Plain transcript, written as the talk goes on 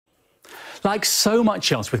Like so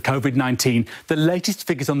much else with COVID-19, the latest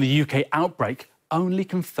figures on the UK outbreak only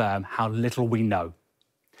confirm how little we know.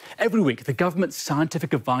 Every week, the government's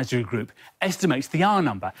scientific advisory group estimates the R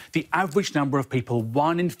number, the average number of people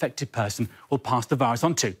one infected person will pass the virus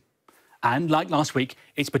on to. And like last week,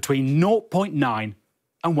 it's between 0.9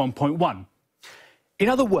 and 1.1. In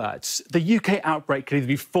other words, the UK outbreak could either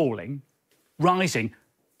be falling, rising,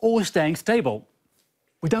 or staying stable.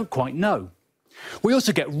 We don't quite know. We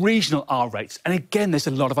also get regional R rates, and again, there's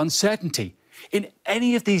a lot of uncertainty. In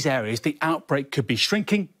any of these areas, the outbreak could be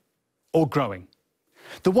shrinking or growing.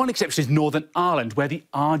 The one exception is Northern Ireland, where the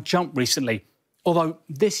R jumped recently, although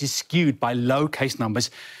this is skewed by low case numbers,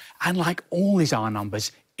 and like all these R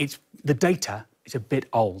numbers, the data is a bit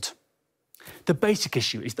old. The basic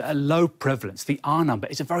issue is that at low prevalence, the R number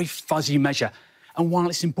is a very fuzzy measure, and while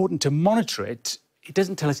it's important to monitor it, it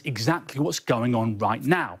doesn't tell us exactly what's going on right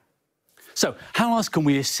now. So, how else can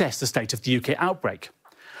we assess the state of the UK outbreak?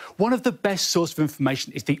 One of the best sources of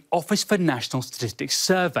information is the Office for National Statistics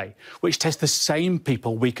survey, which tests the same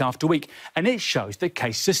people week after week, and it shows that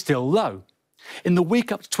cases are still low. In the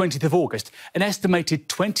week up to 20th of August, an estimated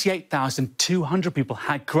 28,200 people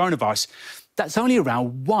had coronavirus. That's only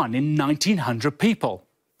around 1 in 1,900 people.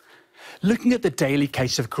 Looking at the daily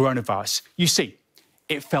cases of coronavirus, you see,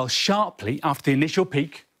 it fell sharply after the initial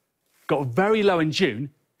peak, got very low in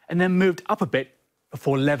June, and then moved up a bit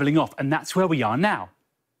before levelling off, and that's where we are now.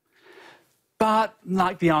 But,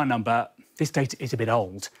 like the R number, this data is a bit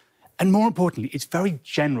old. And more importantly, it's very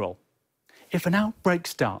general. If an outbreak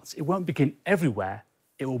starts, it won't begin everywhere,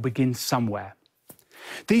 it will begin somewhere.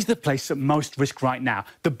 These are the places at most risk right now,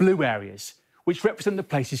 the blue areas, which represent the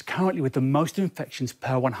places currently with the most infections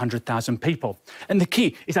per 100,000 people. And the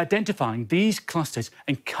key is identifying these clusters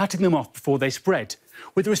and cutting them off before they spread,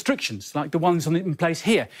 with restrictions like the ones in place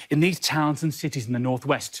here in these towns and cities in the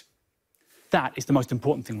northwest. That is the most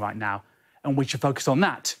important thing right now, and we should focus on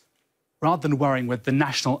that, rather than worrying whether the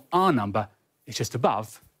national R number is just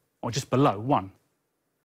above or just below 1.